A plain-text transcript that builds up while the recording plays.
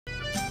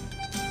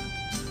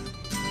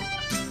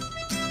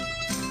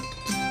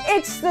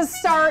It's the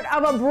start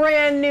of a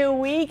brand new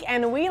week,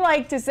 and we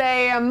like to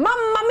say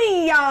 "Mamma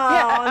Mia"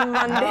 on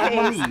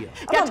Mondays. Mamma mia.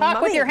 Gotta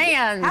talk with your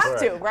hands. Have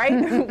to, right?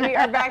 We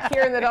are back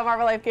here in the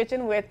DelmarvaLife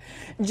kitchen with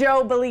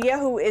Joe Bellia,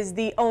 who is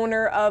the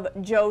owner of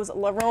Joe's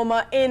La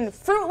Roma in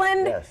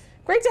Fruitland. Yes.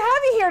 Great to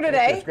have you here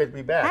today. It's great to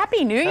be back.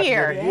 Happy New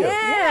Year.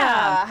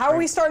 Yeah. How are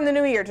we starting the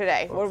new year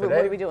today? Well, What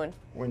are we doing?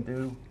 We're going to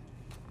do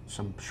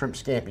some shrimp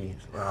scampi.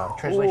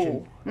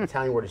 Translation,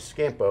 Italian word is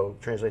scampo,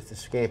 translates to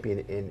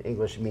scampi in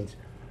English. It means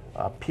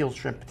peeled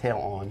shrimp tail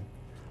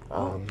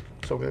on.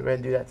 So we're going to go ahead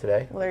and do that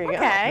today. Well, there you go.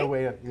 Okay. No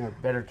way to,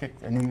 better kick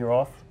a new year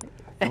off.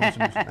 Doing some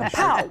nice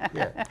shrimp.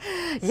 Yeah.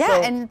 Yeah,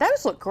 So- and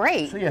those look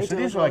great. So yeah, so do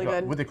these look are like really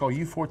good. what they call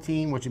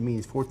U14, which it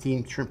means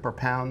 14 shrimp per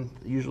pound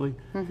usually.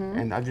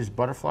 And I just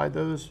butterflied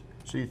those.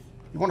 So you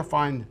want to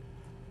find,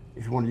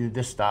 if you want to do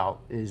this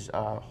style, is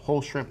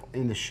whole shrimp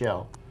in the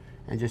shell,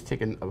 and just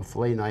take a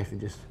fillet knife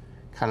and just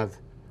kind of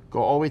go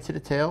all the way to the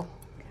tail,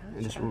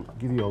 and just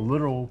give you a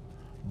literal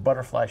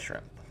butterfly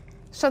shrimp.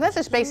 So this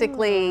is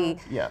basically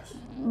Yes.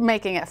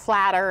 making it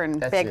flatter and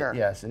That's bigger. it.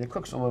 Yes, and it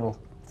cooks a little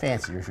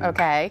fancier. If you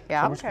Okay, So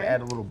yeah. we're just gonna add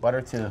a little butter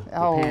to the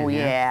Oh, pan here.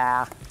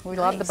 yeah. We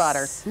love the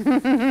butter.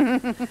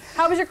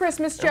 How was your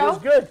Christmas, It Joe? was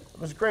good. It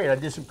was great. I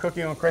did some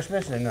cooking on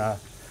Christmas and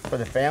for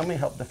the family,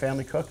 helped the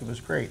family cook. It was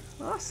great.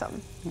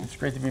 Awesome. It's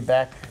great to be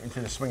back into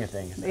the swing of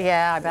things.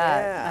 Yeah, I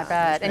bet. Yeah. I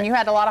bet. And you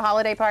had a lot of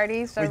holiday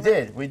parties? We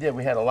did.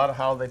 We had a lot of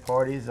holiday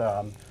parties.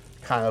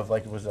 Kind of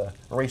like it was a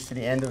race to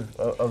the end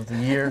of the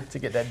year to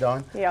get that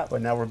done. Yep.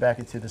 But now we're back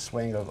into the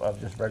swing of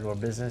just regular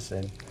business,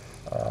 and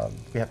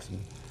we have some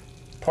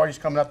parties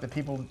coming up that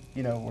people,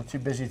 were too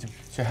busy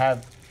to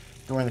have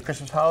during the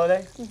Christmas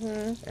holiday,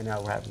 and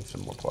now we're having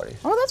some more parties.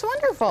 Oh, that's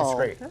wonderful. It's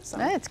great. Awesome.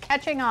 It's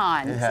catching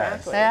on. It has.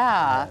 Exactly.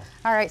 Yeah.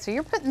 All right, so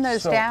you're putting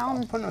those So down,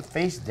 I'm putting them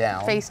face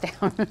down. face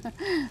down.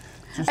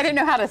 I didn't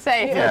know how to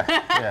say it.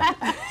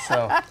 Yeah.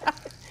 So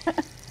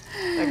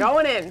They're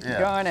going in. yeah.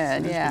 Going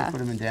in, So just yeah. gonna put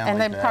them in down And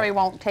like they that. probably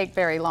won't take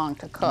very long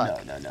to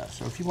cook. No.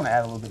 So if you want to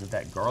add a little bit of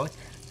that garlic.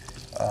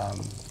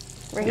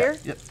 Right here?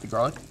 Yep, the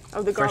garlic.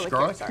 Oh, the Fresh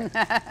garlic. garlic.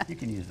 Here, sorry. You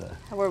can use the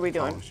What are we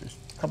doing? tongs, just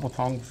a couple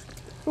tongs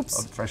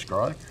of fresh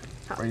garlic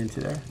right into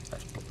there.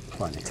 That's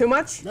plenty. Too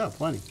much? No,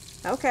 plenty.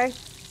 Okay.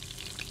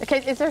 Okay,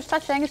 is there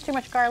such thing as too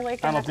much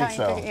garlic? I in don't think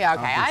Italian so. cooking? Yeah,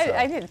 okay.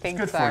 I didn't think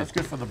it's good so. It's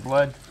good for the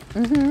blood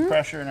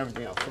pressure and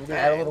everything else. So we're going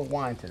to add a little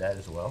wine to that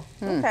as well.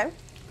 Okay.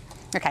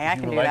 Okay, I you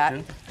can would do like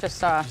that. to.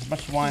 Just As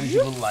much wine as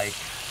you would like.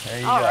 There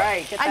you All go.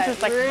 right. Get I that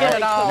just like to really get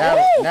it all.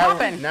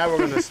 cold. Now we're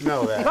going to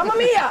smell that. Mamma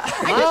Mia!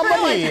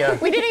 Mamma mia.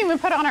 We didn't even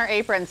put on our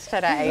aprons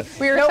today.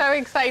 We were so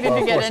excited Well,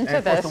 to of get course, into and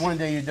of course, this. the one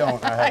day you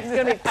don't, I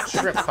have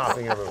shrimp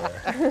popping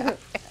everywhere.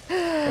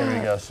 There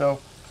we go. So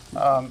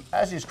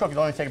as these cook,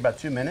 it'll only take about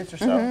 2 minutes or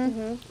so.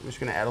 We're just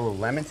going to add a little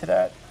lemon to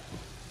that.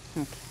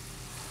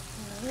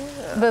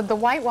 The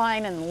white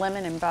wine and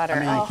lemon and butter. I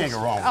mean, you can't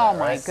go wrong with Oh that,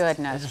 my right?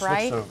 goodness, It just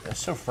right? looks it's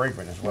so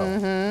fragrant as well.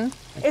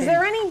 Is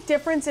there any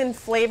difference in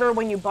flavor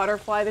when you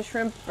butterfly the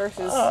shrimp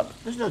versus?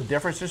 There's no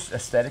difference, just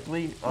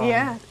aesthetically.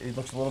 Yeah. It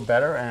looks a little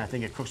better, and I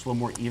think it cooks a little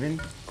more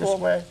even this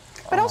way.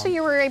 But also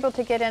you were able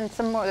to get in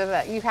some more of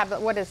that. You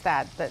have, what is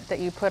that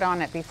you put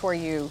on it before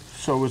you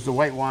So it was the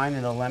white wine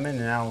and the lemon, and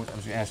now I was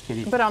going to ask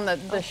Kitty. put on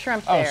the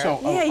shrimp there?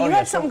 Yeah, you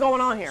had something going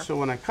on here. So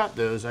when I cut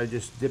those, I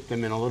just dipped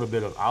them in a little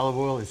bit of olive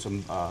oil and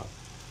some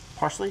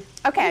parsley,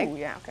 Okay. Ooh,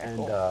 yeah, okay, and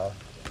cool.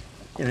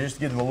 just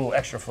to give them a little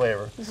extra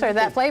flavor. So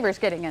that flavor's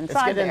getting Let's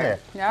inside get in there.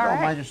 All Don't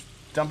right. mind just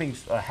dumping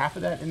half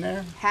of that in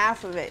there.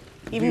 Half of it.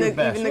 Do Even your the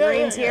best.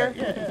 greens Yeah, here?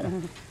 yeah.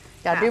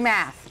 Gotta do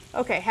math.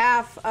 Okay,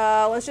 half.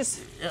 Let's just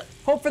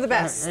hope for the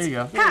best. There you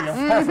go. There you go.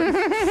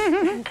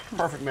 Perfect.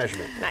 Perfect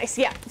measurement. Nice,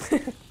 yeah.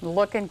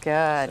 Looking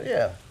good.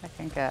 Yeah.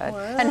 Looking good.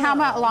 And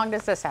how long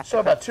does this have to So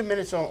cook? about 2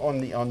 minutes on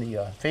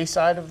the face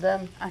side of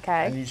them.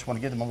 Okay. And you just want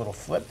to give them a little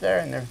flip there,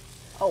 and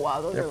Oh,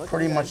 wow, those are they're looking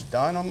pretty good. much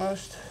done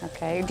almost.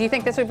 Okay. Do you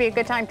think this would be a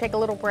good time to take a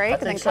little break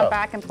and then think come so.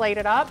 back and plate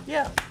it up?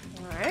 Yeah.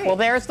 All right. Well,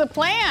 there's the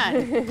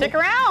plan. Stick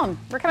around.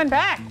 We're coming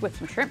back with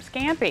some shrimp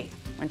scampi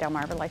when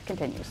DelmarvaLife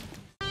continues.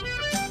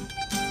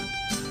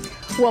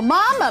 Well,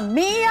 Mamma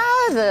Mia,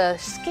 the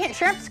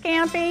shrimp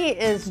scampi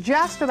is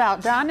just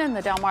about done in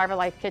the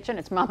DelmarvaLife kitchen.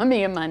 It's Mamma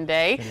Mia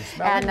Monday. Can you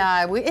smell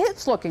And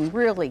it's looking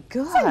really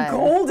good.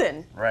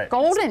 golden. Right.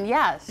 Golden,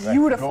 yes. Right.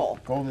 Beautiful.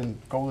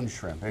 Golden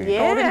shrimp. There you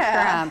Yeah. Golden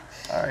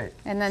shrimp. go. All right.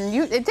 And then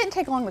it didn't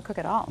take long to cook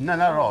at all. No,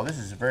 not at all. This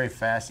is a very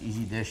fast,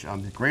 easy dish.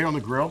 Great on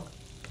the grill.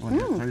 You want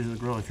to Mm. put it on the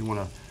grill. If you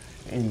want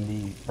to, in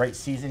the right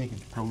season, you can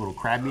put a little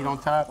crab meat on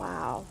top.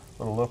 Wow.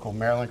 A little local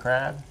Maryland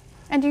crab.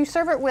 And do you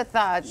serve it with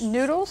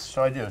noodles?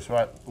 So I do.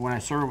 So when I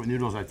serve it with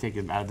noodles, I take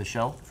them out of the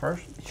shell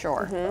first.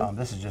 Sure.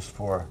 This is just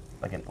for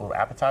like a little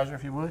appetizer,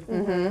 if you would.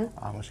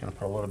 I'm just gonna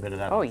put a little bit of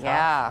that. Oh, on top.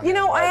 yeah. You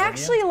know, I Live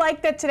actually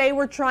like that today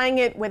we're trying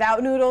it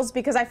without noodles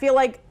because I feel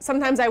like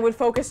sometimes I would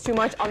focus too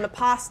much on the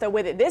pasta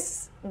with it.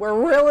 This, we're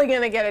really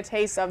gonna get a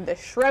taste of the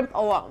shrimp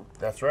alone.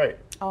 That's right.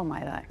 Oh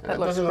my, that It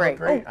looks doesn't great. look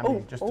great. I Oh,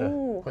 mean, just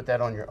oh. to put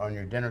that on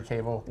your dinner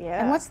table.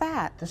 Yeah. And what's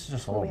that? This is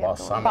just a little we have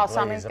going?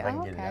 balsamic glaze if I can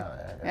Oh, get it okay. out of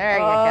there. There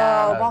you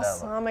Oh, go.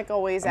 balsamic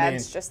always I mean,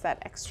 adds just that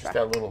extra. Just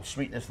that little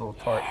sweetness, little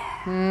tart.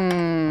 All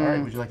right,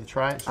 would you like to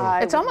try it? So,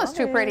 It's almost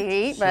too pretty to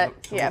eat, but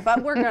Yeah,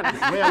 but we're gonna.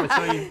 the way I would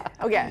tell you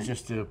Okay. is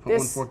just to put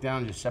This- one fork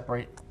down, just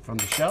separate from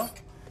the shell,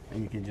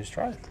 and you can just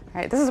try it.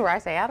 all right, this is where I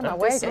say out of my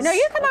way. This is- No,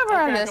 you come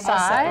over on okay, this I'll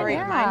side. separate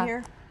Yeah. mine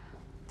here.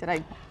 Did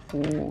I?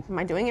 Am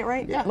I doing it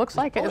right? Yeah. Looks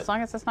like it, pull as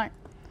long as it's not.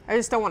 I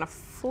just don't want to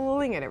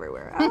fling it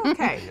everywhere. Oh,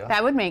 okay.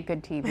 That would make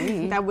good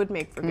TV. That would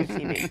make for good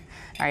TV.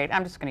 All right,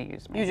 I'm just going to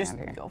use my You just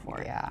hand here. go for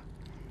it. Yeah,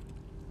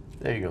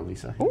 There you go,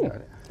 Lisa. You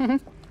got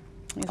it.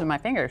 using my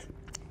fingers.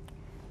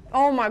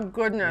 Oh my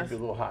goodness. It's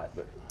a little hot,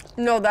 but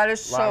No, that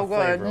is a lot so of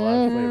good. flavor, a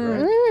lot of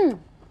flavor. Right?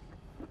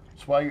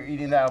 So while you're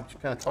eating that, I'll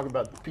kind of talk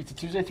about Pizza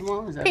Tuesday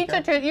tomorrow. Is that Pizza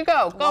okay? Tuesday, you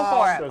go for So it.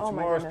 Oh my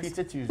tomorrow's goodness.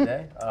 Pizza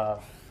Tuesday.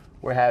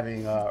 We're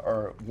having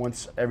our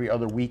once every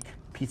other week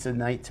pizza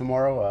night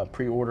tomorrow.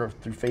 Pre-order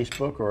through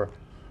Facebook or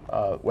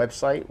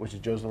website, which is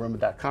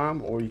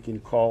joeslaroma.com, or you can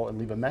call and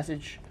leave a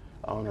message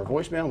on our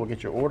voicemail. We'll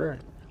get your order.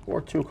 Or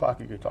 2 o'clock,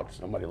 you can talk to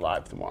somebody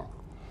live tomorrow.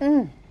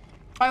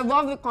 I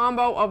love the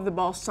combo of the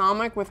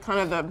balsamic with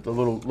kind of The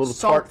little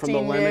tart from the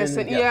lemon. saltiness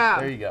and- yeah.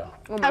 There you go.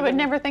 I would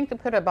never think to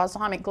put a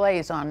balsamic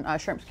glaze on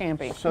shrimp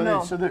scampi. So,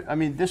 No. I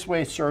mean, this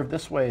way, served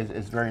this way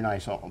is very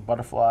nice.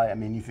 Butterfly, I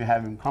mean, if you're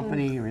having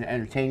company or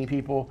entertaining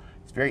people,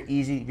 it's very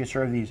easy. You can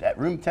serve these at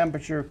room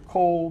temperature,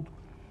 cold,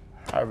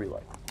 however you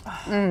like.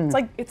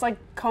 It's like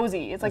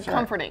cozy. It's like That's right.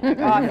 comforting. Like,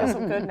 oh, I feel so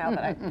good now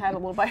that I had a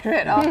little bite of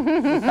it. Oh,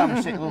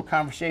 Little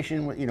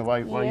conversation, with,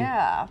 while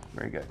yeah. you.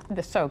 Very good.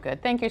 This is so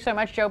good. Thank you so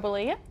much, Joe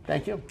Bellia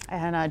Thank you.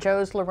 and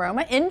Joe's La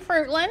Roma in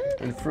Fruitland,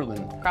 And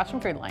Fruitland. across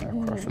from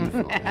Fruitland. Across from the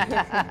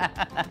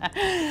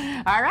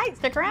Fruitland. All right,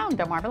 stick around.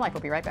 Delmarva Life.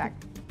 We'll be right back.